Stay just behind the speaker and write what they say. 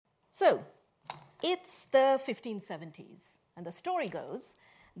So, it's the 1570s, and the story goes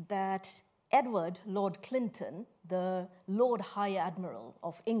that Edward Lord Clinton, the Lord High Admiral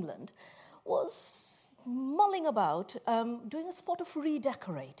of England, was mulling about doing a spot of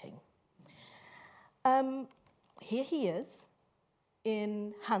redecorating. Here he is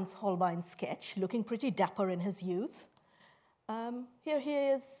in Hans Holbein's sketch, looking pretty dapper in his youth. Here he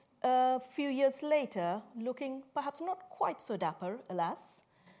is a few years later, looking perhaps not quite so dapper, alas.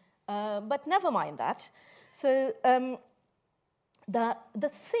 But never mind that. So the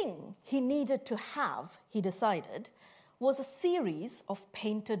thing he needed to have, he decided, was a series of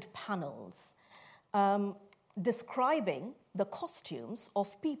painted panels describing the costumes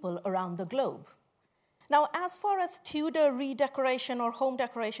of people around the globe. Now, as far as Tudor redecoration or home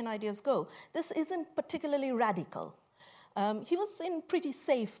decoration ideas go, this isn't particularly radical. He was in pretty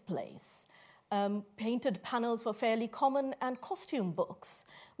safe place. Painted panels were fairly common, and costume books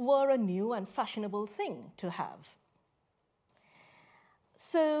were a new and fashionable thing to have.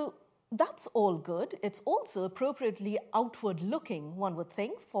 So that's all good. It's also appropriately outward-looking, one would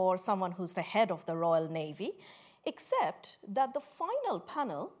think, for someone who's the head of the Royal Navy, except that the final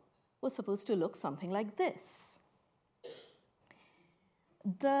panel was supposed to look something like this.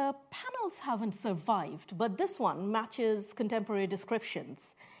 The panels haven't survived, but this one matches contemporary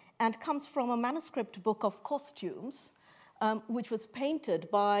descriptions and comes from a manuscript book of costumes, which was painted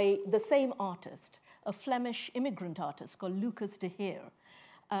by the same artist, a Flemish immigrant artist called Lucas de Heer,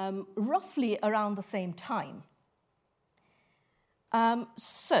 roughly around the same time.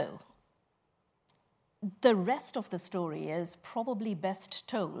 So the rest of the story is probably best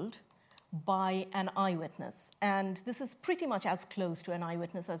told by an eyewitness, and this is pretty much as close to an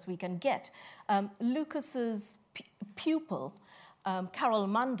eyewitness as we can get. Lucas's pupil, Karel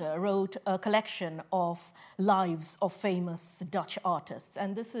Mander, wrote a collection of lives of famous Dutch artists,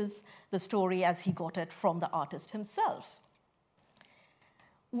 and this is the story as he got it from the artist himself.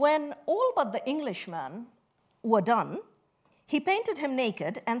 When all but the Englishman were done, he painted him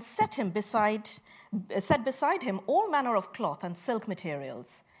naked and set beside him all manner of cloth and silk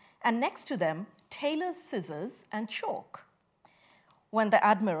materials, and next to them tailor's scissors and chalk. When the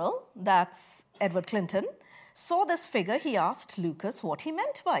admiral, that's Edward Clinton, saw this figure, he asked Lucas what he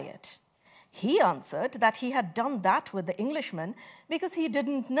meant by it. He answered that he had done that with the Englishman because he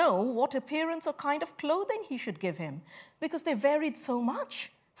didn't know what appearance or kind of clothing he should give him, because they varied so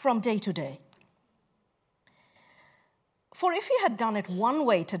much from day to day. For if he had done it one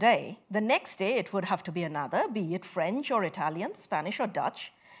way today, the next day it would have to be another, be it French or Italian, Spanish or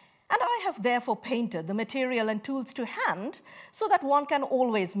Dutch, and I have therefore painted the material and tools to hand so that one can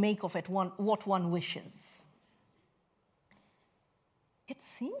always make of it what one wishes. It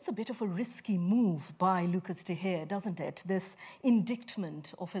seems a bit of a risky move by Lucas de Heer, doesn't it? This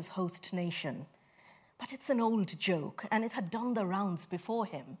indictment of his host nation. But it's an old joke, and it had done the rounds before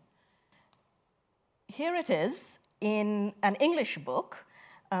him. Here it is in an English book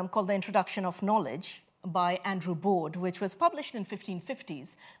called The Introduction of Knowledge by Andrew Boord, which was published in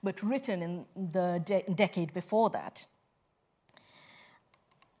 1550s, but written in the decade before that.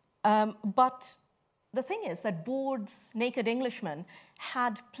 But the thing is that Boord's Naked Englishman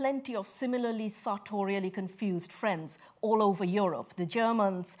had plenty of similarly sartorially confused friends all over Europe. The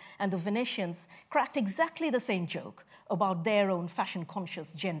Germans and the Venetians cracked exactly the same joke about their own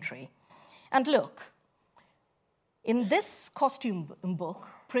fashion-conscious gentry. And look, in this costume book,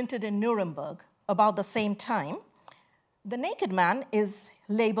 printed in Nuremberg about the same time, the naked man is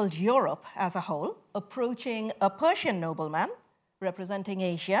labeled Europe as a whole, approaching a Persian nobleman representing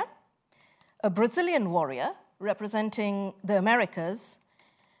Asia, a Brazilian warrior representing the Americas,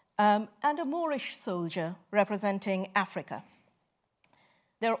 and a Moorish soldier representing Africa.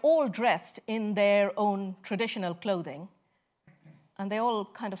 They're all dressed in their own traditional clothing, and they all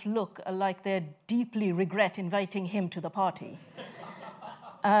kind of look like they deeply regret inviting him to the party.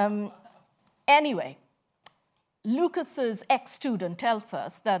 Anyway, Lucas's ex-student tells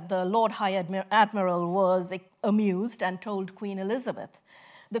us that the Lord High Admiral was amused and told Queen Elizabeth.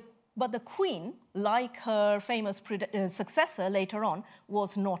 But the Queen, like her famous successor later on,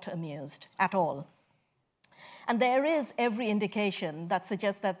 was not amused at all. And there is every indication that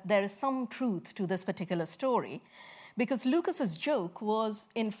suggests that there is some truth to this particular story, because Lucas's joke was,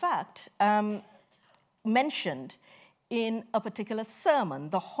 in fact, mentioned in a particular sermon,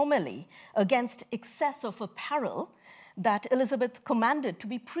 the homily against excess of apparel that Elizabeth commanded to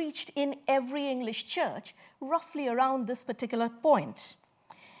be preached in every English church, roughly around this particular point.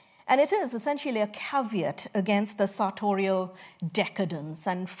 And it is essentially a caveat against the sartorial decadence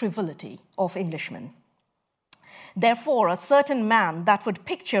and frivolity of Englishmen. Therefore, a certain man that would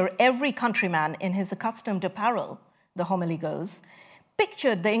picture every countryman in his accustomed apparel, the homily goes,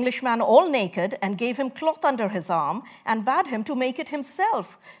 pictured the Englishman all naked and gave him cloth under his arm and bade him to make it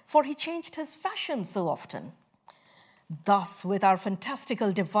himself, for he changed his fashion so often. Thus, with our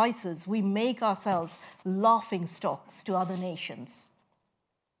fantastical devices, we make ourselves laughing stocks to other nations.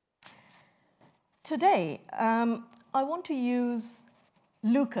 Today, I want to use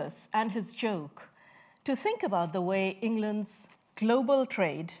Lucas and his joke to think about the way England's global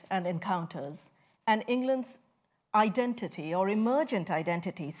trade and encounters and England's identity or emergent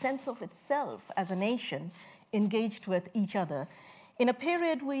identity, sense of itself as a nation, engaged with each other in a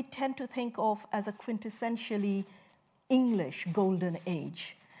period we tend to think of as a quintessentially English golden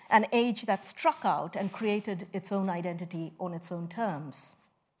age, an age that struck out and created its own identity on its own terms.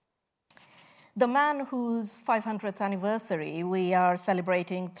 The man whose 500th anniversary we are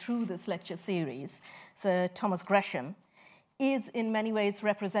celebrating through this lecture series, Sir Thomas Gresham, is in many ways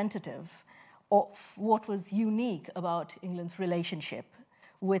representative of what was unique about England's relationship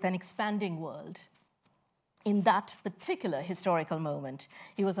with an expanding world. In that particular historical moment,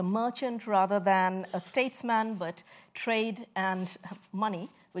 he was a merchant rather than a statesman, but trade and money,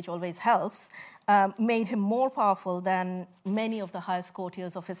 which always helps, made him more powerful than many of the highest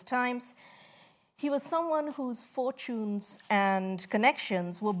courtiers of his times. He was someone whose fortunes and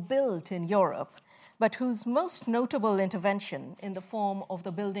connections were built in Europe, but whose most notable intervention in the form of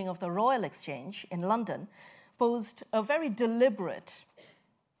the building of the Royal Exchange in London posed a very deliberate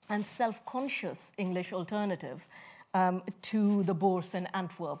and self-conscious English alternative to the Bourse in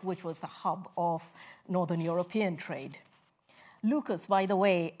Antwerp, which was the hub of Northern European trade. Lucas, by the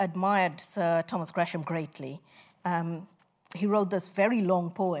way, admired Sir Thomas Gresham greatly. He wrote this very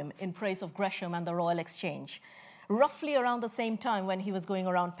long poem in praise of Gresham and the Royal Exchange, roughly around the same time when he was going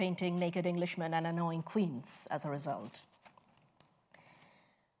around painting naked Englishmen and annoying queens as a result.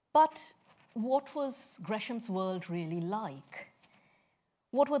 But what was Gresham's world really like?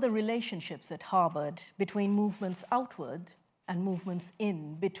 What were the relationships it harbored between movements outward and movements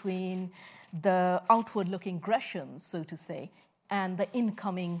in, between the outward-looking Greshams, so to say, and the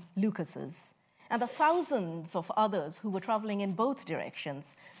incoming Lucases, and the thousands of others who were traveling in both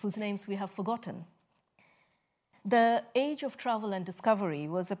directions, whose names we have forgotten? The age of travel and discovery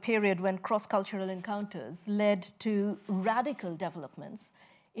was a period when cross-cultural encounters led to radical developments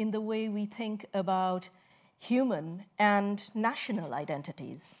in the way we think about human and national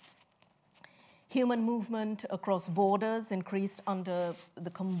identities. Human movement across borders increased under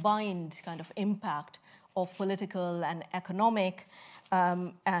the combined kind of impact of political and economic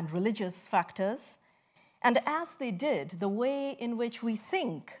and religious factors. And as they did, the way in which we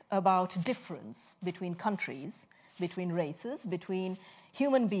think about difference between countries, between races, between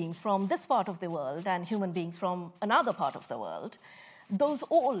human beings from this part of the world and human beings from another part of the world, those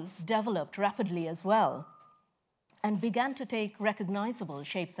all developed rapidly as well and began to take recognizable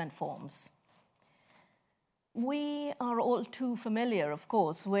shapes and forms. We are all too familiar, of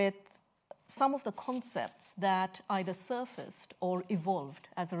course, with some of the concepts that either surfaced or evolved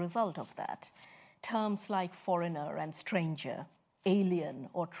as a result of that. Terms like foreigner and stranger, alien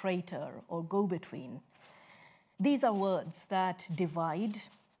or traitor or go-between. These are words that divide,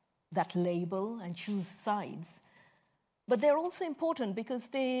 that label and choose sides. But they're also important because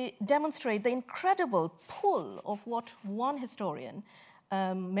they demonstrate the incredible pull of what one historian,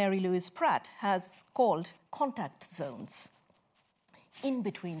 Mary Louise Pratt, has called contact zones,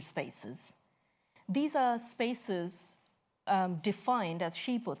 in-between spaces. These are spaces defined, as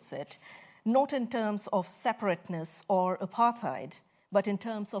she puts it, not in terms of separateness or apartheid, but in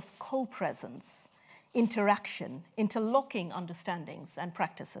terms of co-presence, interaction, interlocking understandings and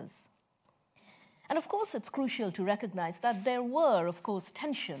practices. And of course, it's crucial to recognize that there were, of course,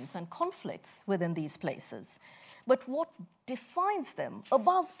 tensions and conflicts within these places. But what defines them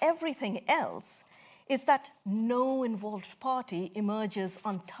above everything else is that no involved party emerges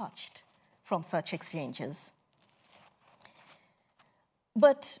untouched from such exchanges.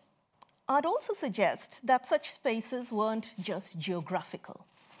 But I'd also suggest that such spaces weren't just geographical,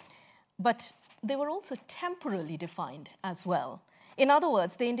 but they were also temporally defined as well. In other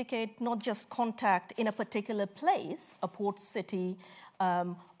words, they indicate not just contact in a particular place, a port city,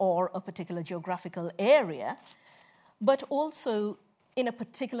 or a particular geographical area, but also in a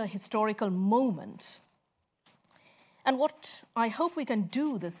particular historical moment. And what I hope we can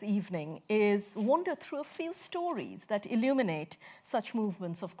do this evening is wander through a few stories that illuminate such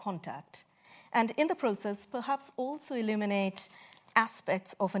movements of contact, and in the process, perhaps also illuminate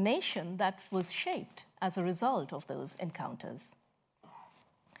aspects of a nation that was shaped as a result of those encounters.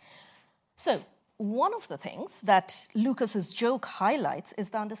 So, one of the things that Lucas's joke highlights is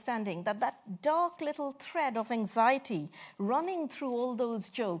the understanding that that dark little thread of anxiety running through all those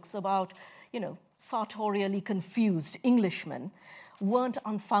jokes about, sartorially confused Englishmen weren't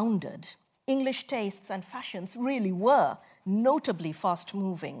unfounded. English tastes and fashions really were notably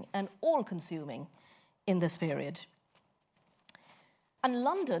fast-moving and all-consuming in this period. And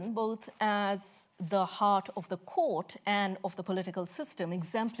London, both as the heart of the court and of the political system,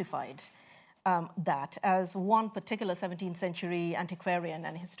 exemplified that. As one particular 17th century antiquarian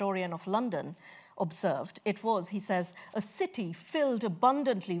and historian of London observed, it was, he says, a city filled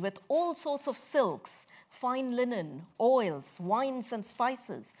abundantly with all sorts of silks, fine linen, oils, wines and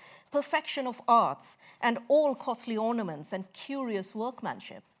spices, perfection of arts, and all costly ornaments and curious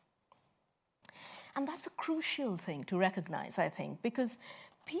workmanship. And that's a crucial thing to recognize, I think, because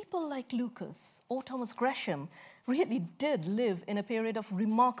people like Lucas or Thomas Gresham really did live in a period of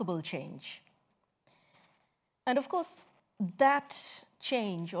remarkable change. And of course, that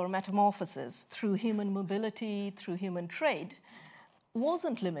change or metamorphosis through human mobility, through human trade,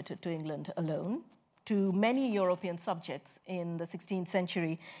 wasn't limited to England alone. To many European subjects in the 16th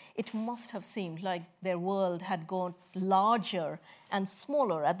century, it must have seemed like their world had gone larger and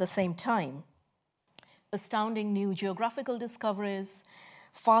smaller at the same time. Astounding new geographical discoveries,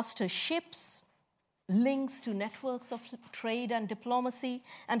 faster ships, links to networks of trade and diplomacy,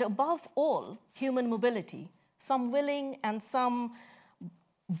 and above all, human mobility, some willing and some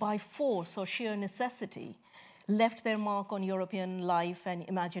by force or sheer necessity, left their mark on European life and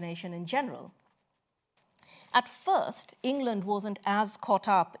imagination in general. At first, England wasn't as caught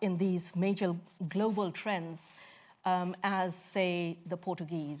up in these major global trends as, say, the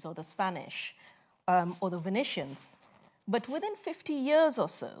Portuguese or the Spanish or the Venetians. But within 50 years or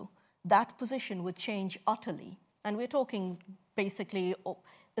so, that position would change utterly. And we're talking basically,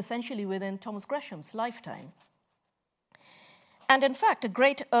 essentially within Thomas Gresham's lifetime. And in fact, a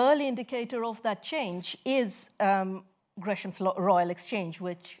great early indicator of that change is Gresham's Royal Exchange,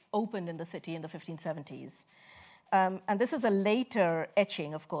 which opened in the city in the 1570s. And this is a later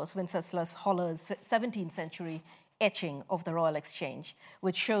etching, of course, Wenceslas Holler's 17th century etching of the Royal Exchange,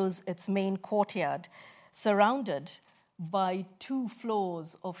 which shows its main courtyard surrounded by 2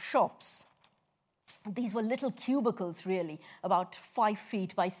 floors of shops. These were little cubicles, really, about 5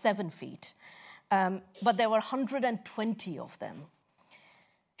 feet by 7 feet. But there were 120 of them.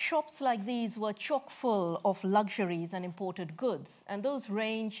 Shops like these were chock full of luxuries and imported goods, and those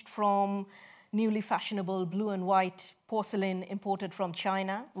ranged from newly fashionable blue and white porcelain imported from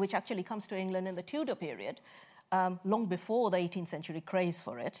China, which actually comes to England in the Tudor period, long before the 18th century craze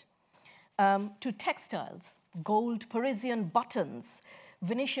for it, to textiles, gold Parisian buttons,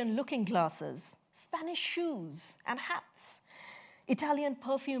 Venetian looking glasses, Spanish shoes and hats, Italian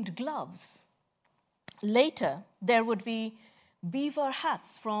perfumed gloves. Later, there would be beaver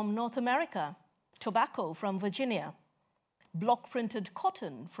hats from North America, tobacco from Virginia, block-printed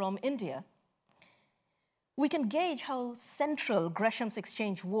cotton from India. We can gauge how central Gresham's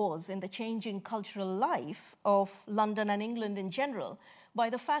Exchange was in the changing cultural life of London and England in general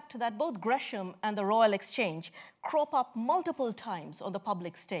by the fact that both Gresham and the Royal Exchange crop up multiple times on the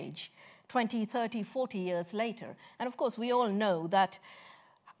public stage, 20, 30, 40 years later. And of course, we all know that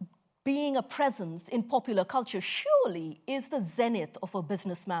being a presence in popular culture surely is the zenith of a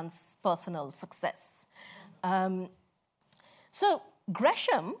businessman's personal success. So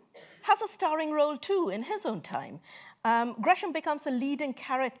Gresham has a starring role too in his own time. Gresham becomes a leading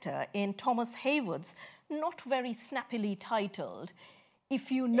character in Thomas Heywood's not very snappily titled,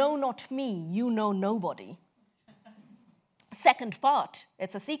 "If You Know Not Me, You Know Nobody." Second part,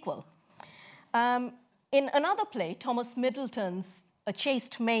 it's a sequel. In another play, Thomas Middleton's A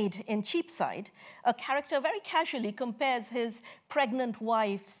Chaste Maid in Cheapside, a character very casually compares his pregnant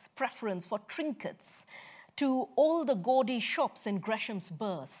wife's preference for trinkets to all the gaudy shops in Gresham's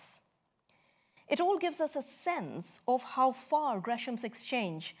Bourse. It all gives us a sense of how far Gresham's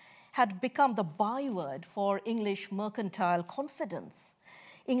Exchange had become the byword for English mercantile confidence,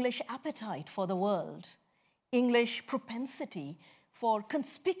 English appetite for the world, English propensity for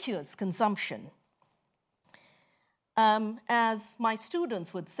conspicuous consumption. As my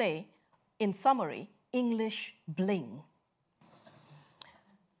students would say, in summary, English bling.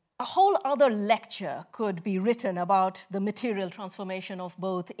 A whole other lecture could be written about the material transformation of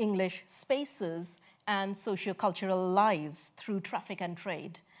both English spaces and sociocultural lives through traffic and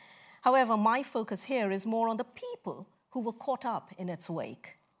trade. However, my focus here is more on the people who were caught up in its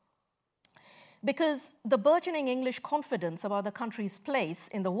wake. Because the burgeoning English confidence about the country's place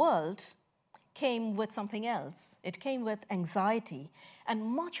in the world came with something else. It came with anxiety, and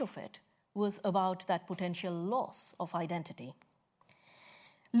much of it was about that potential loss of identity.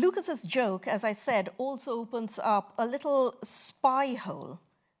 Lucas's joke, as I said, also opens up a little spy hole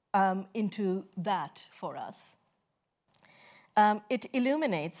into that for us. It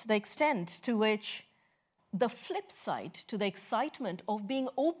illuminates the extent to which the flip side to the excitement of being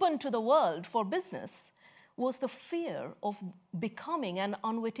open to the world for business was the fear of becoming an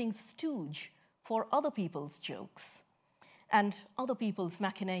unwitting stooge for other people's jokes and other people's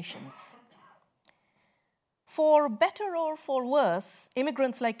machinations. For better or for worse,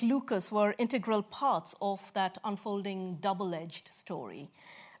 immigrants like Lucas were integral parts of that unfolding double-edged story.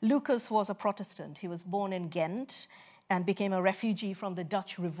 Lucas was a Protestant. He was born in Ghent and became a refugee from the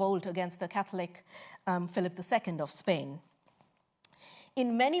Dutch revolt against the Catholic Philip II of Spain.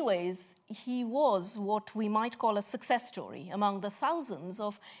 In many ways, he was what we might call a success story among the thousands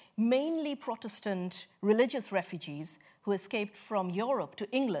of mainly Protestant religious refugees who escaped from Europe to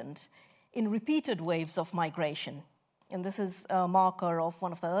England in repeated waves of migration. And this is a marker of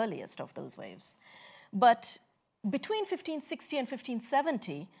one of the earliest of those waves. But between 1560 and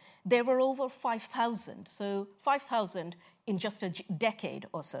 1570, there were over 5,000, so 5,000 in just a decade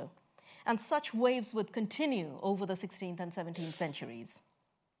or so. And such waves would continue over the 16th and 17th centuries.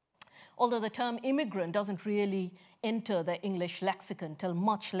 Although the term immigrant doesn't really enter the English lexicon till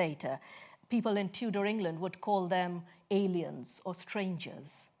much later, people in Tudor England would call them aliens or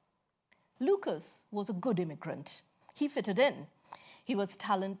strangers. Lucas was a good immigrant. He fitted in. He was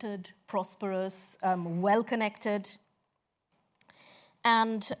talented, prosperous, well-connected,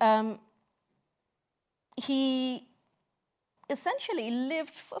 and he essentially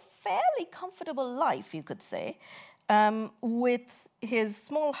lived a fairly comfortable life, you could say, with his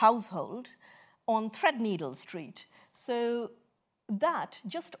small household on Threadneedle Street. So that,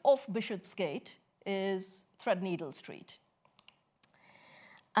 just off Bishopsgate, is Threadneedle Street.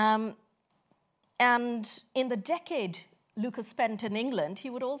 And in the decade Lucas spent in England, he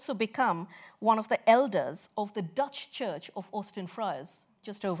would also become one of the elders of the Dutch Church of Austin Friars,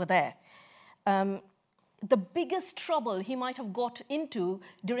 just over there. The biggest trouble he might have got into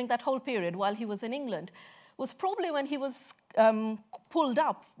during that whole period while he was in England was probably when he was pulled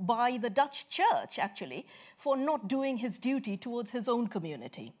up by the Dutch Church, actually, for not doing his duty towards his own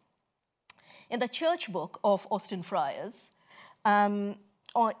community. In the church book of Austin Friars,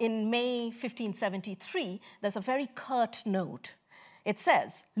 in May 1573, there's a very curt note. It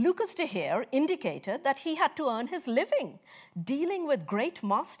says, Lucas de Heer indicated that he had to earn his living, dealing with great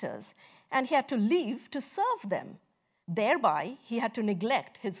masters, and he had to leave to serve them. Thereby, he had to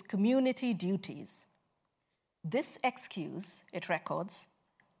neglect his community duties. This excuse, it records,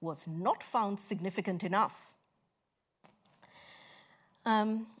 was not found significant enough.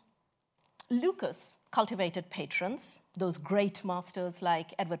 Lucas cultivated patrons, those great masters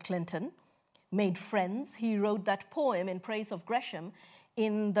like Edward Clinton, made friends. He wrote that poem in praise of Gresham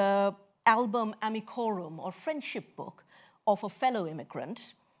in the Album Amicorum, or friendship book, of a fellow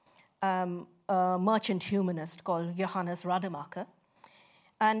immigrant, a merchant humanist called Johannes Rademacher.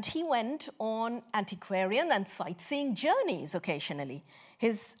 And he went on antiquarian and sightseeing journeys occasionally.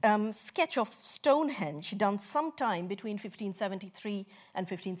 His sketch of Stonehenge, done sometime between 1573 and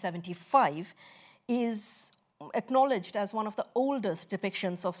 1575, is acknowledged as one of the oldest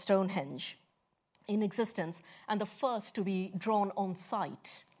depictions of Stonehenge in existence and the first to be drawn on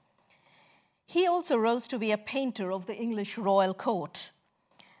site. He also rose to be a painter of the English royal court.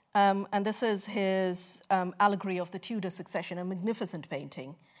 And this is his allegory of the Tudor succession, a magnificent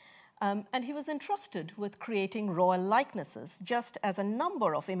painting. And he was entrusted with creating royal likenesses, just as a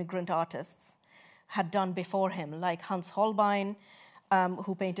number of immigrant artists had done before him, like Hans Holbein,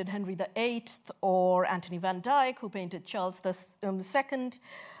 who painted Henry VIII, or Anthony van Dyck, who painted Charles II,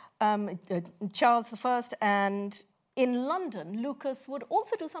 Charles I, and in London, Lucas would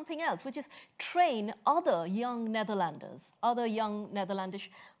also do something else, which is train other young Netherlanders, other young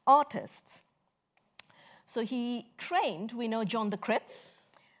Netherlandish artists. So he trained, we know, John the Crits,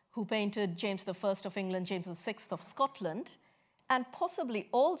 who painted James I of England, James VI of Scotland, and possibly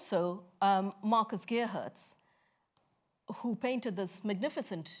also Marcus Geerhertz, who painted this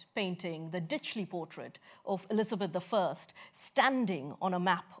magnificent painting, the Ditchley portrait of Elizabeth I, standing on a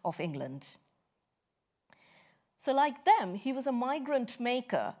map of England. So like them, he was a migrant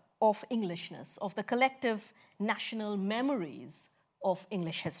maker of Englishness, of the collective national memories of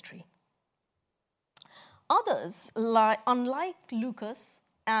English history. Others, unlike Lucas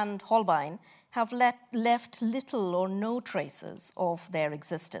and Holbein, have left little or no traces of their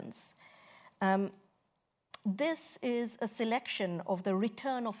existence. This is a selection of the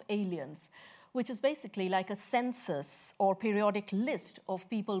Return of Aliens, which is basically like a census or periodic list of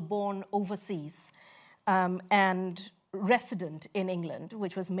people born overseas and resident in England,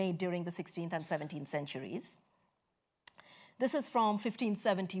 which was made during the 16th and 17th centuries. This is from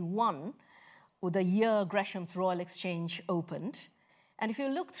 1571, the year Gresham's Royal Exchange opened. And if you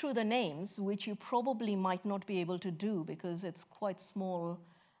look through the names, which you probably might not be able to do because it's quite small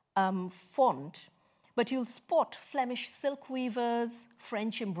font, but you'll spot Flemish silk weavers,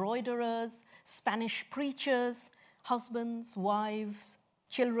 French embroiderers, Spanish preachers, husbands, wives,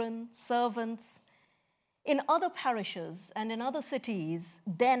 children, servants. In other parishes and in other cities,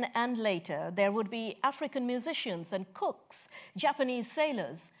 then and later, there would be African musicians and cooks, Japanese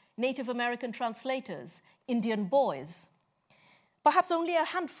sailors, Native American translators, Indian boys. Perhaps only a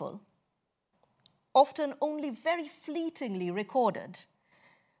handful, often only very fleetingly recorded,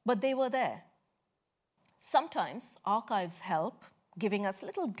 but they were there. Sometimes archives help, giving us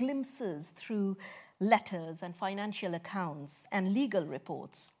little glimpses through letters and financial accounts and legal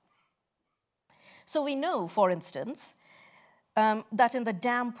reports. So we know, for instance, that in the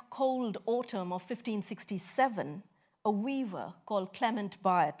damp, cold autumn of 1567, a weaver called Clement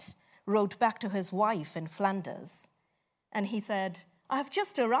Byatt wrote back to his wife in Flanders. And he said, "I have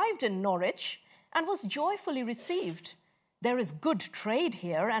just arrived in Norwich and was joyfully received. There is good trade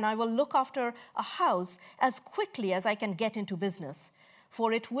here, and I will look after a house as quickly as I can get into business,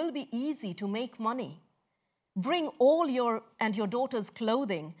 for it will be easy to make money. Bring all your and your daughter's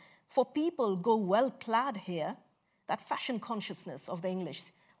clothing, for people go well clad here." That fashion consciousness of the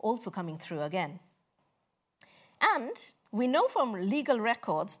English also coming through again. And we know from legal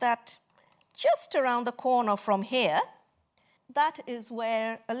records that just around the corner from here, that is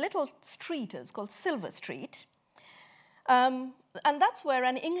where a little street is called Silver Street. And that's where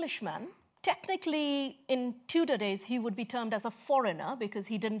an Englishman, technically in Tudor days, he would be termed as a foreigner because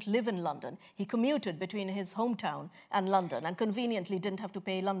he didn't live in London. He commuted between his hometown and London and conveniently didn't have to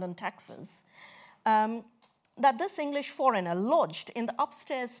pay London taxes. That this English foreigner lodged in the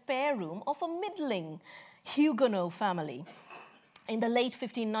upstairs spare room of a middling Huguenot family in the late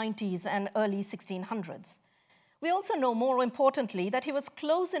 1590s and early 1600s. We also know, more importantly, that he was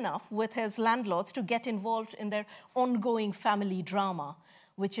close enough with his landlords to get involved in their ongoing family drama,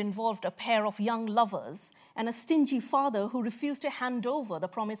 which involved a pair of young lovers and a stingy father who refused to hand over the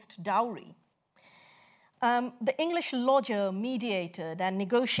promised dowry. The English lodger mediated and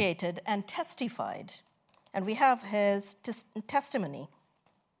negotiated and testified, and we have his testimony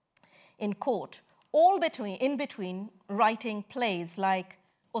in court, all in between writing plays like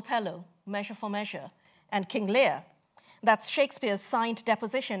Othello, Measure for Measure, and King Lear. That's Shakespeare's signed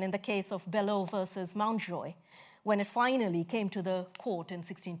deposition in the case of Belleau versus Mountjoy, when it finally came to the court in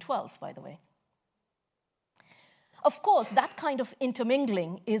 1612, by the way. Of course, that kind of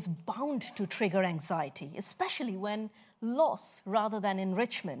intermingling is bound to trigger anxiety, especially when loss rather than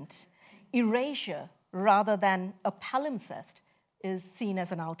enrichment, erasure rather than a palimpsest is seen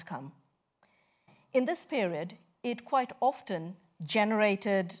as an outcome. In this period, it quite often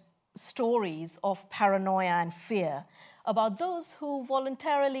generated stories of paranoia and fear about those who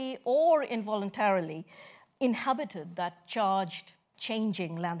voluntarily or involuntarily inhabited that charged,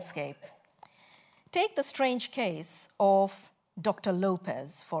 changing landscape. Take the strange case of Dr.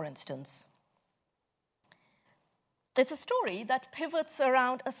 Lopez, for instance. It's a story that pivots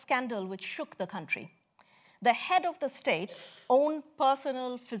around a scandal which shook the country. The head of the state's own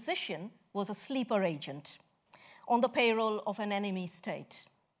personal physician was a sleeper agent on the payroll of an enemy state.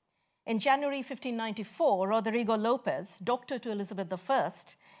 In January 1594, Rodrigo Lopez, doctor to Elizabeth I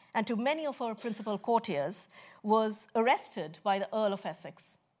and to many of her principal courtiers, was arrested by the Earl of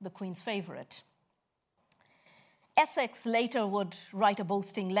Essex, the Queen's favorite. Essex later would write a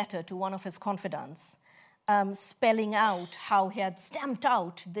boasting letter to one of his confidants, spelling out how he had stamped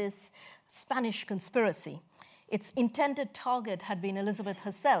out this Spanish conspiracy. Its intended target had been Elizabeth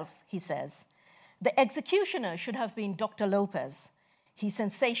herself, he says. The executioner should have been Dr. Lopez. He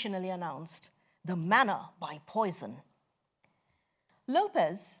sensationally announced, "The manner by poison."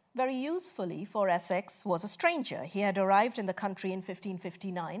 Lopez, very usefully for Essex, was a stranger. He had arrived in the country in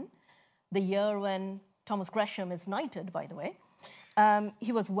 1559, the year when Thomas Gresham is knighted, by the way.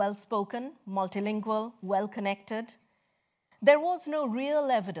 He was well-spoken, multilingual, well-connected. There was no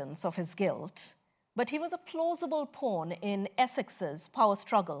real evidence of his guilt, but he was a plausible pawn in Essex's power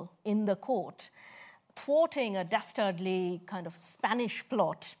struggle in the court, thwarting a dastardly kind of Spanish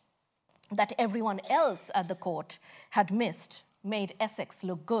plot that everyone else at the court had missed, made Essex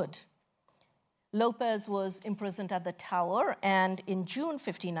look good. Lopez was imprisoned at the Tower, and in June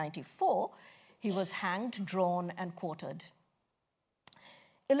 1594, he was hanged, drawn, and quartered.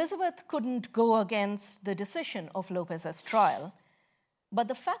 Elizabeth couldn't go against the decision of Lopez's trial, but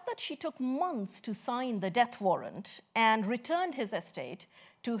the fact that she took months to sign the death warrant and returned his estate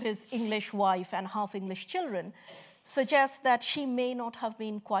to his English wife and half-English children suggests that she may not have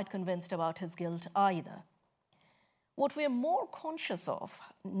been quite convinced about his guilt either. What we're more conscious of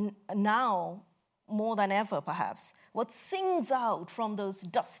now, more than ever perhaps, what sings out from those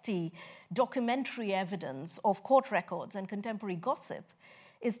dusty documentary evidence of court records and contemporary gossip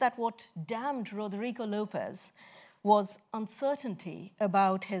is that what damned Rodrigo Lopez was uncertainty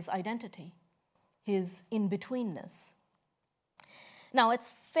about his identity, his in-betweenness. Now,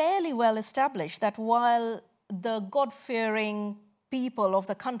 it's fairly well established that while the God-fearing people of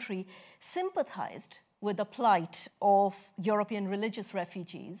the country sympathized with the plight of European religious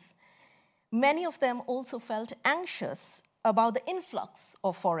refugees, many of them also felt anxious about the influx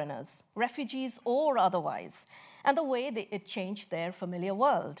of foreigners, refugees or otherwise, and the way it changed their familiar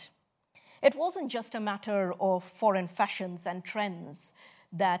world. It wasn't just a matter of foreign fashions and trends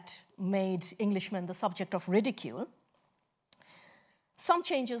that made Englishmen the subject of ridicule. Some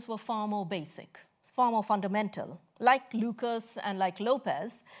changes were far more basic, far more fundamental. Like Lucas and like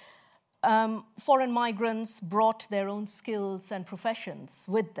Lopez, foreign migrants brought their own skills and professions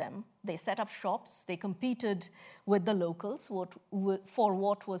with them. They set up shops, they competed with the locals for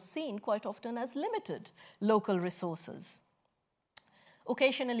what was seen quite often as limited local resources.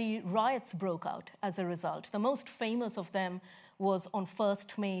 Occasionally, riots broke out as a result. The most famous of them was on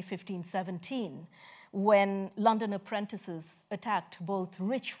 1st May 1517, when London apprentices attacked both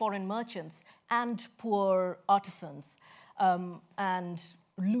rich foreign merchants and poor artisans and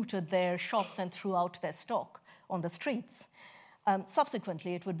looted their shops and threw out their stock on the streets.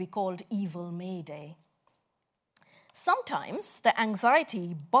 Subsequently, it would be called Evil May Day. Sometimes the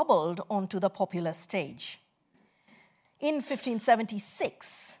anxiety bubbled onto the popular stage. In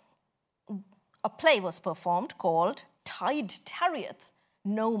 1576, a play was performed called Tide Tarrieth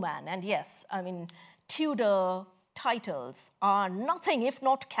No Man. And yes, I mean, Tudor titles are nothing if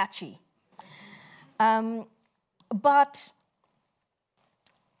not catchy. But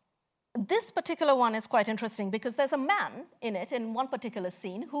this particular one is quite interesting because there's a man in it, in one particular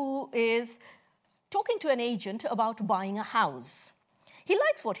scene, who is talking to an agent about buying a house. He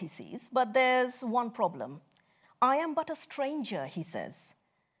likes what he sees, but there's one problem. I am but a stranger, he says.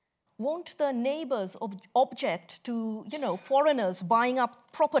 Won't the neighbors object to, foreigners buying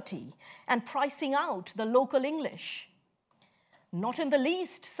up property and pricing out the local English? Not in the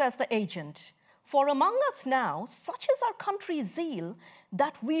least, says the agent. For among us now, such is our country's zeal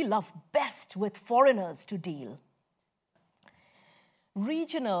that we love best with foreigners to deal.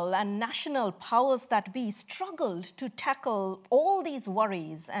 Regional and national powers that be struggled to tackle all these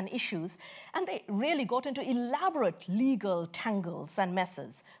worries and issues, and they really got into elaborate legal tangles and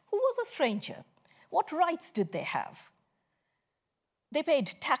messes. Who was a stranger? What rights did they have? They paid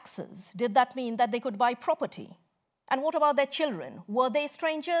taxes. Did that mean that they could buy property? And what about their children? Were they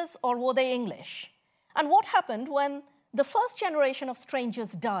strangers or were they English? And what happened when the first generation of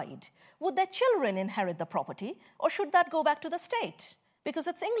strangers died? Would their children inherit the property, or should that go back to the state? Because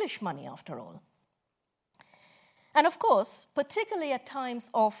it's English money, after all. And of course, particularly at times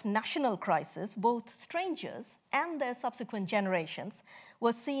of national crisis, both strangers and their subsequent generations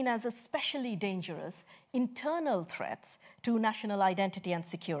were seen as especially dangerous internal threats to national identity and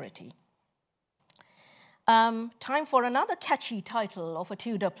security. Time for another catchy title of a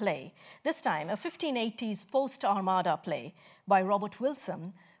Tudor play, this time a 1580s post-Armada play by Robert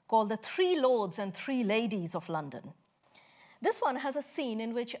Wilson called The Three Lords and Three Ladies of London. This one has a scene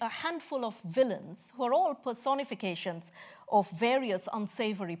in which a handful of villains, who are all personifications of various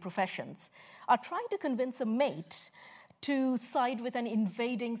unsavory professions, are trying to convince a mate to side with an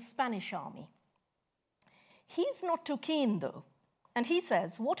invading Spanish army. He's not too keen, though, and he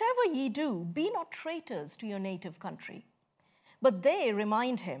says, "Whatever ye do, be not traitors to your native country." But they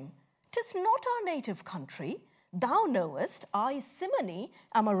remind him, "'Tis not our native country. Thou knowest, I, Simony,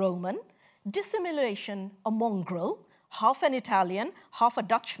 am a Roman, dissimulation a mongrel, half an Italian, half a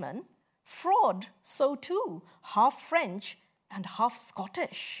Dutchman, fraud, so too, half French and half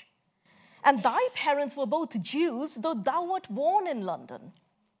Scottish. And thy parents were both Jews, though thou wert born in London."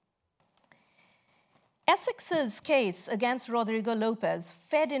 Essex's case against Rodrigo Lopez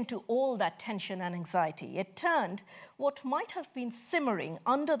fed into all that tension and anxiety. It turned what might have been simmering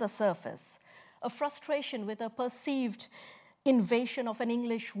under the surface, a frustration with a perceived invasion of an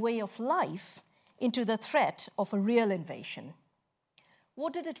English way of life, into the threat of a real invasion.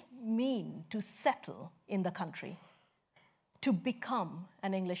 What did it mean to settle in the country, to become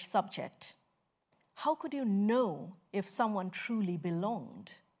an English subject? how could you know if someone truly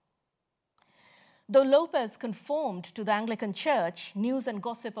belonged? Though Lopez conformed to the Anglican Church, news and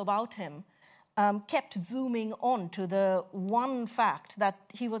gossip about him kept zooming on to the one fact that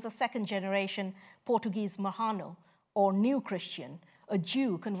he was a second-generation Portuguese Marrano, or New Christian, a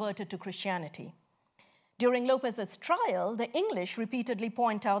Jew converted to Christianity. During Lopez's trial, the English repeatedly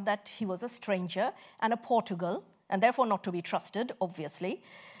point out that he was a stranger and a Portugal, and therefore not to be trusted, obviously.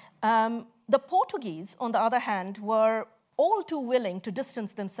 The Portuguese, on the other hand, were all too willing to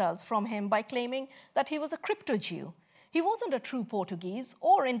distance themselves from him by claiming that he was a crypto-Jew. He wasn't a true Portuguese,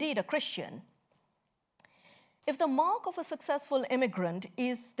 or indeed a Christian. If the mark of a successful immigrant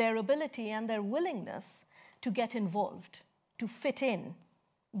is their ability and their willingness to get involved, to fit in,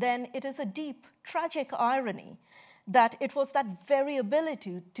 then it is a deep, tragic irony that it was that very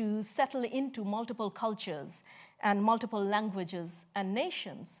ability to settle into multiple cultures and multiple languages and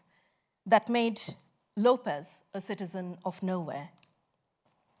nations that made Lopez a citizen of nowhere.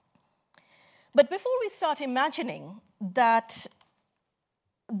 But before we start imagining that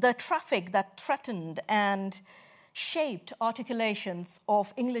the traffic that threatened and shaped articulations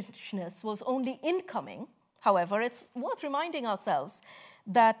of Englishness was only incoming, however, it's worth reminding ourselves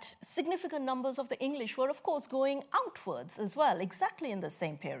that significant numbers of the English were, of course, going outwards as well, exactly in the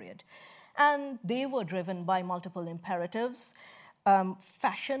same period. And they were driven by multiple imperatives,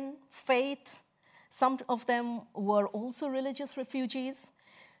 fashion, faith. Some of them were also religious refugees,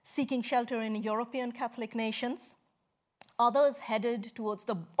 seeking shelter in European Catholic nations. Others headed towards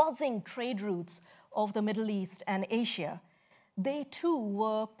the buzzing trade routes of the Middle East and Asia. They too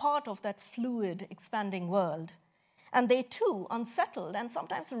were part of that fluid, expanding world. And they too unsettled and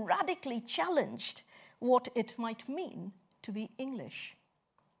sometimes radically challenged what it might mean to be English.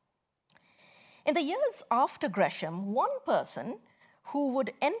 In the years after Gresham, one person who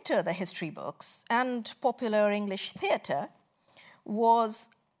would enter the history books and popular English theatre was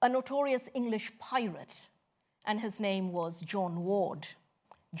a notorious English pirate, and his name was John Ward.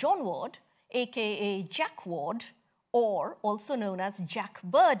 John Ward, aka Jack Ward, or also known as Jack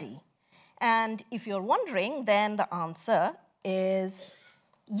Birdie. And if you're wondering, then the answer is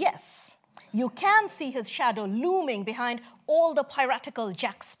yes. You can see his shadow looming behind all the piratical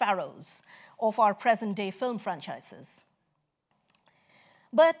Jack Sparrows of our present-day film franchises.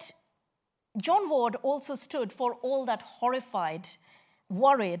 But John Ward also stood for all that horrified,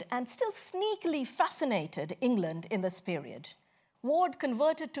 worried, and still sneakily fascinated England in this period. Ward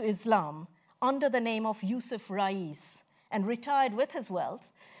converted to Islam under the name of Yusuf Rais and retired with his wealth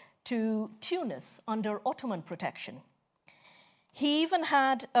to Tunis under Ottoman protection. He even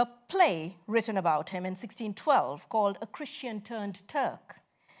had a play written about him in 1612 called A Christian Turned Turk.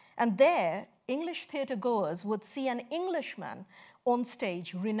 And there, English theatre goers would see an Englishman on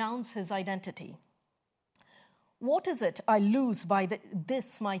stage renounce his identity. "What is it I lose by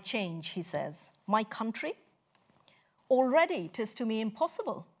this my change," he says. "My country? Already 'tis to me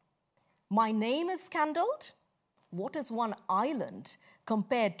impossible. My name is scandaled? What is one island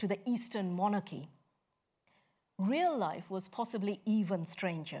compared to the Eastern monarchy?" Real life was possibly even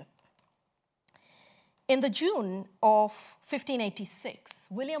stranger. In the June of 1586,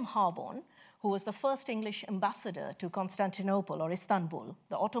 William Harborne, who was the first English ambassador to Constantinople or Istanbul,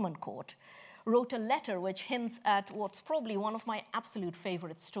 the Ottoman court, wrote a letter which hints at what's probably one of my absolute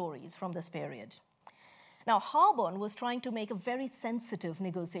favorite stories from this period. Now, Harborne was trying to make a very sensitive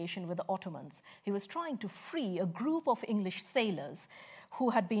negotiation with the Ottomans. He was trying to free a group of English sailors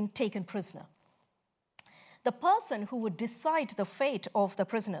who had been taken prisoner. The person who would decide the fate of the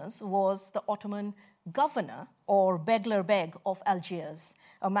prisoners was the Ottoman governor, or Beglerbeg of Algiers,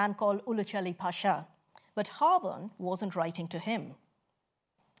 a man called Uluçeli Pasha. But Harborne wasn't writing to him.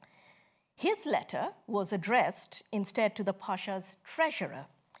 His letter was addressed instead to the Pasha's treasurer,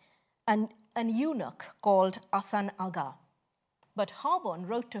 an eunuch called Hasan Aga. But Harborne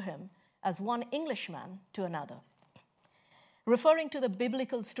wrote to him as one Englishman to another. Referring to the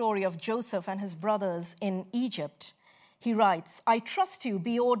biblical story of Joseph and his brothers in Egypt, he writes, "I trust you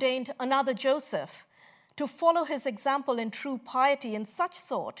be ordained another Joseph, to follow his example in true piety in such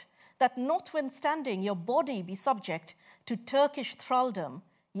sort that notwithstanding your body be subject to Turkish thraldom,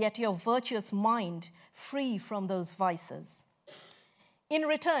 yet your virtuous mind free from those vices." In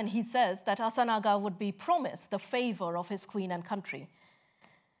return, he says that Hasan Aga would be promised the favor of his queen and country.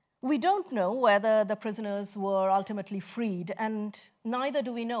 We don't know whether the prisoners were ultimately freed, and neither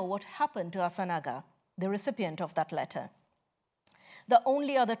do we know what happened to Hasan Aga, the recipient of that letter. The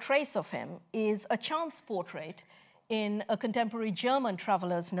only other trace of him is a chance portrait in a contemporary German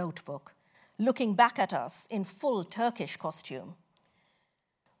traveler's notebook, looking back at us in full Turkish costume.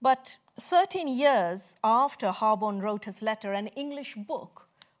 But 13 years after Harborne wrote his letter, an English book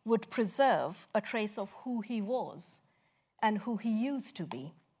would preserve a trace of who he was and who he used to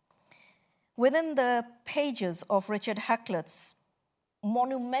be. Within the pages of Richard Hakluyt's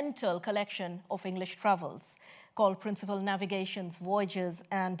monumental collection of English travels called Principal Navigations, Voyages,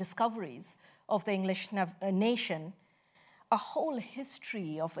 and Discoveries of the English Nation, a whole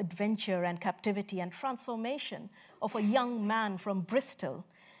history of adventure and captivity and transformation of a young man from Bristol,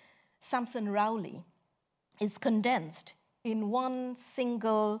 Sampson Rowley, is condensed in one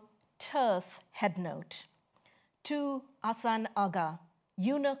single terse headnote. To Hassan Aga,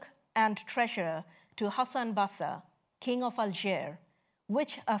 eunuch and treasurer to Hassan Bassa, king of Algiers,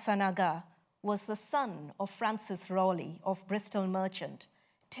 which Hassan Aga was the son of Francis Rowley of Bristol merchant,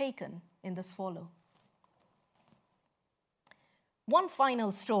 taken in the Swallow. One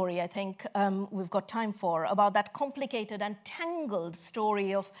final story, I think we've got time for, about that complicated and tangled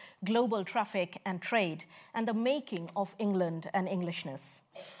story of global traffic and trade and the making of England and Englishness.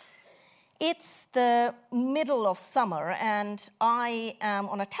 It's the middle of summer, and I am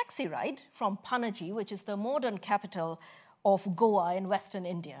on a taxi ride from Panaji, which is the modern capital of Goa in Western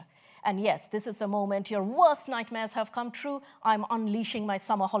India. And yes, this is the moment your worst nightmares have come true. I'm unleashing my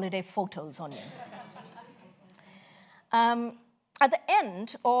summer holiday photos on you. At the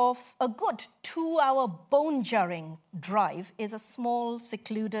end of a good 2-hour bone-jarring drive is a small,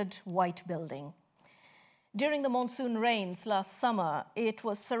 secluded white building. During the monsoon rains last summer, it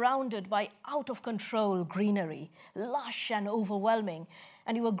was surrounded by out-of-control greenery, lush and overwhelming,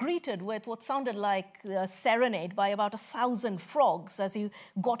 and you were greeted with what sounded like a serenade by about 1,000 frogs as you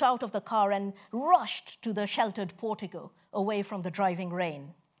got out of the car and rushed to the sheltered portico away from the driving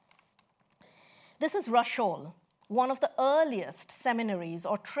rain. This is Rush Hall, one of the earliest seminaries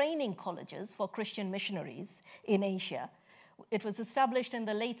or training colleges for Christian missionaries in Asia. It was established in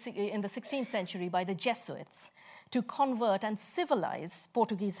the 16th century by the Jesuits to convert and civilize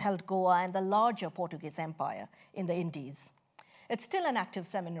Portuguese-held Goa and the larger Portuguese empire in the Indies. It's still an active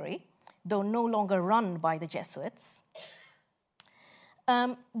seminary, though no longer run by the Jesuits.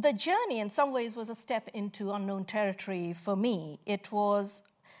 The journey, in some ways, was a step into unknown territory for me. It was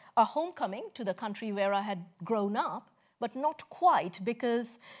a homecoming to the country where I had grown up, but not quite,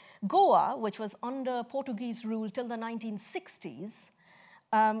 because Goa, which was under Portuguese rule till the 1960s,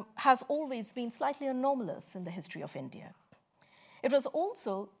 has always been slightly anomalous in the history of India. It was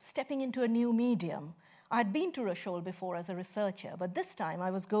also stepping into a new medium. I had been to Rush Hall before as a researcher, but this time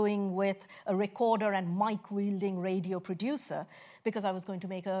I was going with a recorder and mic-wielding radio producer because I was going to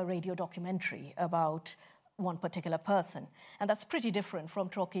make a radio documentary about one particular person. And that's pretty different from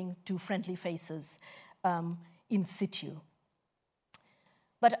talking to friendly faces in situ.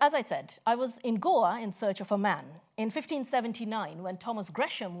 But as I said, I was in Goa in search of a man. In 1579, when Thomas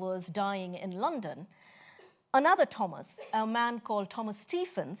Gresham was dying in London, another Thomas, a man called Thomas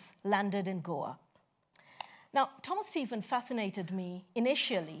Stephens, landed in Goa. Now, Thomas Stephens fascinated me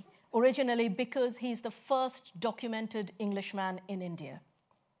originally because he's the first documented Englishman in India.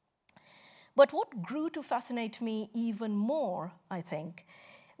 But what grew to fascinate me even more, I think,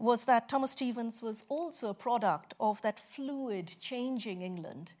 was that Thomas Stephens was also a product of that fluid, changing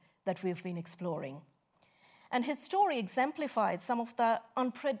England that we've been exploring. And his story exemplified some of the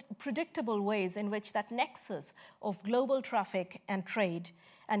unpredictable ways in which that nexus of global traffic and trade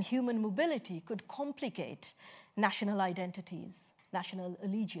and human mobility could complicate national identities, national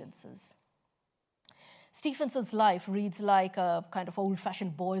allegiances. Stephenson's life reads like a kind of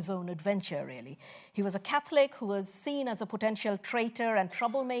old-fashioned boy's own adventure, really. He was a Catholic who was seen as a potential traitor and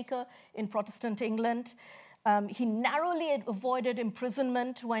troublemaker in Protestant England. He narrowly avoided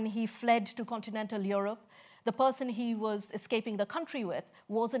imprisonment when he fled to continental Europe. The person he was escaping the country with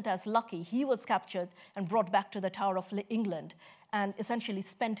wasn't as lucky. He was captured and brought back to the Tower of England and essentially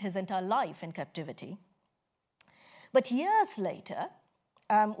spent his entire life in captivity. But years later,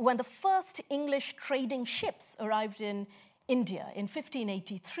 when the first English trading ships arrived in India in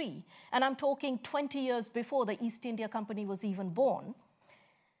 1583, and I'm talking 20 years before the East India Company was even born,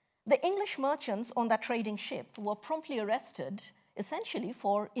 the English merchants on that trading ship were promptly arrested, essentially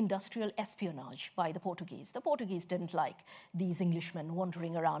for industrial espionage by the Portuguese. The Portuguese didn't like these Englishmen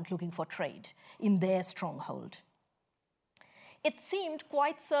wandering around looking for trade in their stronghold. It seemed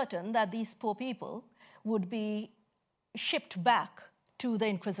quite certain that these poor people would be shipped back to the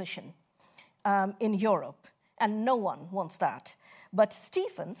Inquisition in Europe, and no one wants that. But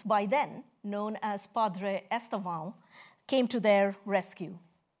Stephens, by then known as Padre Estevan, came to their rescue.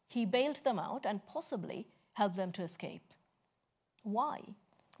 He bailed them out and possibly helped them to escape. Why?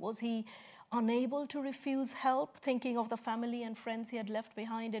 Was he unable to refuse help, thinking of the family and friends he had left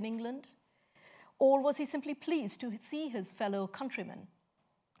behind in England? Or was he simply pleased to see his fellow countrymen?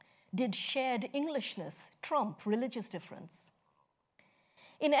 Did shared Englishness trump religious difference?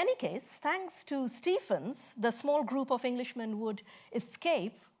 In any case, thanks to Stephens, the small group of Englishmen would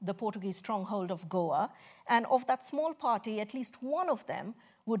escape the Portuguese stronghold of Goa, and of that small party, at least one of them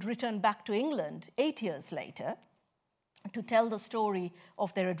would return back to England 8 years later to tell the story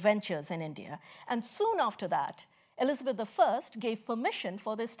of their adventures in India. And soon after that, Elizabeth I gave permission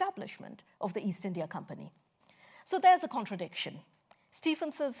for the establishment of the East India Company. So there's a contradiction.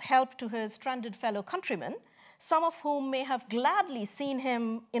 Stephens's help to his stranded fellow countrymen, some of whom may have gladly seen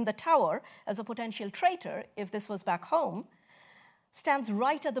him in the Tower as a potential traitor if this was back home, stands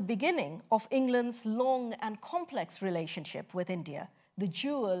right at the beginning of England's long and complex relationship with India, the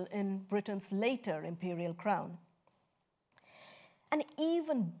jewel in Britain's later imperial crown. An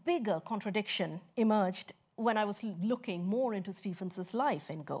even bigger contradiction emerged when I was looking more into Stephens's life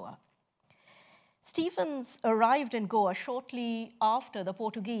in Goa. Stephens arrived in Goa shortly after the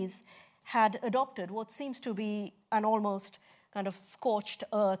Portuguese had adopted what seems to be an almost kind of scorched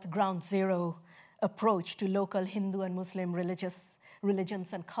earth, ground zero approach to local Hindu and Muslim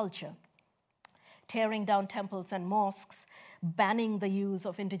religions and culture, tearing down temples and mosques, banning the use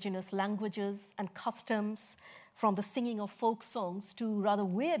of indigenous languages and customs, from the singing of folk songs to, rather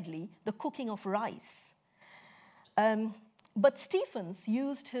weirdly, the cooking of rice. But Stephens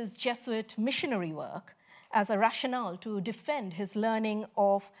used his Jesuit missionary work as a rationale to defend his learning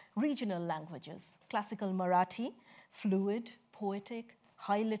of regional languages, classical Marathi, fluid, poetic,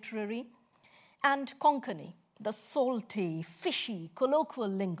 high literary, and Konkani, the salty, fishy, colloquial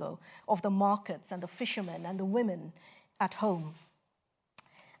lingo of the markets and the fishermen and the women at home.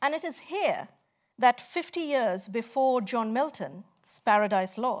 And it is here that 50 years before John Milton's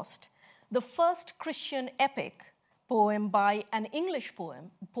Paradise Lost, the first Christian epic poem by an English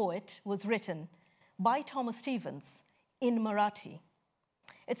poet was written by Thomas Stephens in Marathi.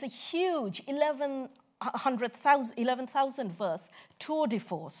 It's a huge 11,000 verse tour de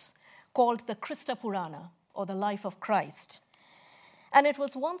force called the Krista Purana, or the Life of Christ. And it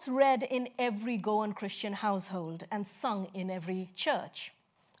was once read in every Goan Christian household and sung in every church.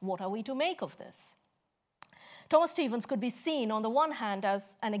 What are we to make of this? Thomas Stephens could be seen, on the one hand,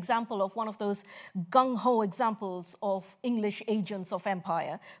 as an example of one of those gung-ho examples of English agents of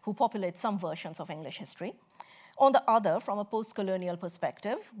empire who populate some versions of English history. On the other, from a post-colonial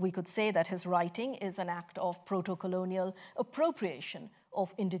perspective, we could say that his writing is an act of proto-colonial appropriation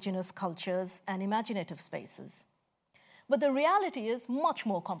of indigenous cultures and imaginative spaces. But the reality is much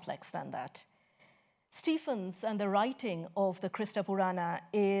more complex than that. Stephens and the writing of the Krista Purana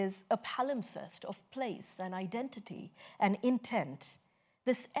is a palimpsest of place and identity and intent.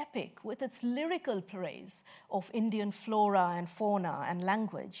 This epic, with its lyrical praise of Indian flora and fauna and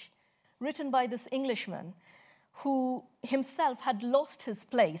language, written by this Englishman who himself had lost his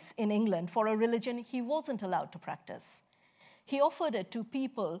place in England for a religion he wasn't allowed to practice. He offered it to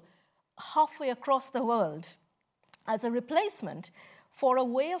people halfway across the world as a replacement for a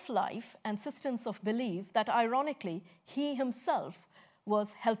way of life and systems of belief that, ironically, he himself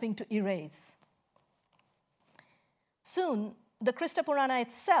was helping to erase. Soon, the Krista Purana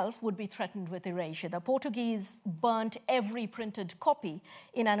itself would be threatened with erasure. The Portuguese burnt every printed copy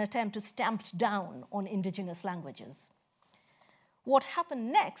in an attempt to stamp down on indigenous languages. What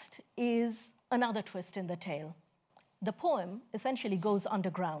happened next is another twist in the tale. The poem essentially goes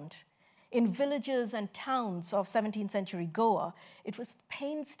underground. In villages and towns of 17th century Goa, it was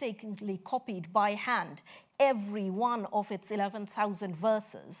painstakingly copied by hand, every one of its 11,000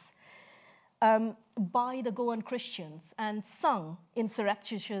 verses, by the Goan Christians and sung in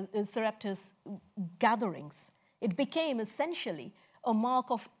surreptitious gatherings. It became essentially a mark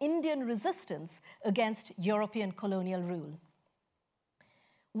of Indian resistance against European colonial rule.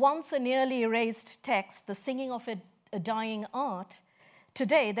 Once a nearly erased text, the singing of it a dying art,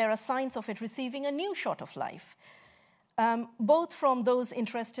 today, there are signs of it receiving a new shot of life, both from those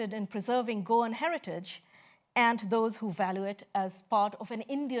interested in preserving Goan heritage and those who value it as part of an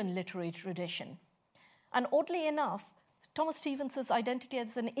Indian literary tradition. And oddly enough, Thomas Stephens's identity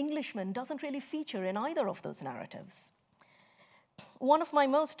as an Englishman doesn't really feature in either of those narratives. One of my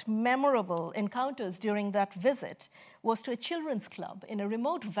most memorable encounters during that visit was to a children's club in a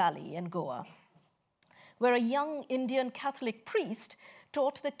remote valley in Goa, where a young Indian Catholic priest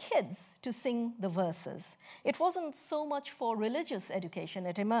taught the kids to sing the verses. It wasn't so much for religious education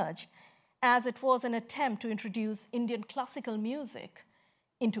it emerged, as it was an attempt to introduce Indian classical music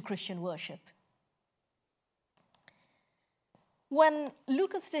into Christian worship. When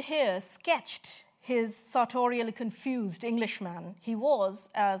Lucas de Heer sketched his sartorially confused Englishman, he was,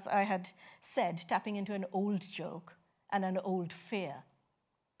 as I had said, tapping into an old joke and an old fear.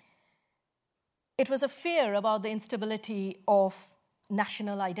 It was a fear about the instability of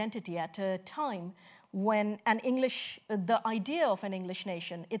national identity at a time when the idea of an English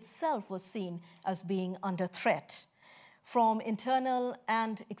nation itself was seen as being under threat from internal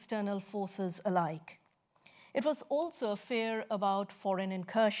and external forces alike. It was also a fear about foreign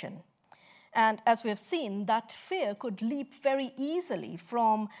incursion. And as we have seen, that fear could leap very easily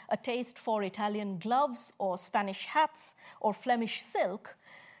from a taste for Italian gloves or Spanish hats or Flemish silk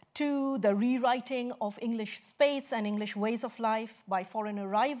to the rewriting of English space and English ways of life by foreign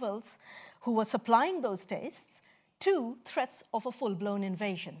arrivals who were supplying those tastes, to threats of a full-blown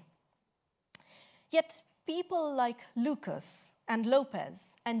invasion. Yet people like Lucas and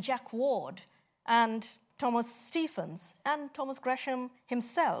Lopez and Jack Ward and Thomas Stephens and Thomas Gresham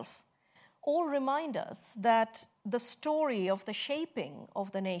himself all remind us that the story of the shaping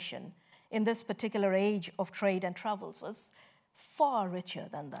of the nation in this particular age of trade and travels was far richer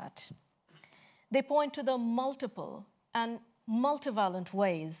than that. They point to the multiple and multivalent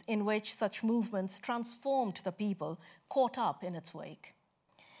ways in which such movements transformed the people caught up in its wake.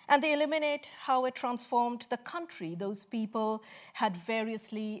 And they illuminate how it transformed the country those people had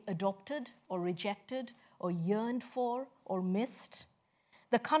variously adopted or rejected or yearned for or missed.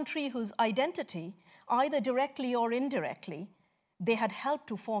 The country whose identity, either directly or indirectly, they had helped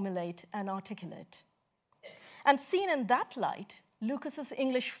to formulate and articulate. And seen in that light, Lucas's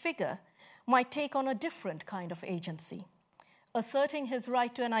English figure might take on a different kind of agency, asserting his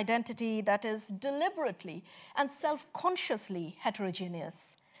right to an identity that is deliberately and self-consciously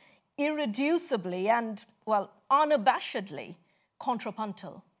heterogeneous, irreducibly and, well, unabashedly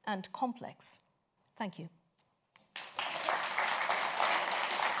contrapuntal and complex. Thank you.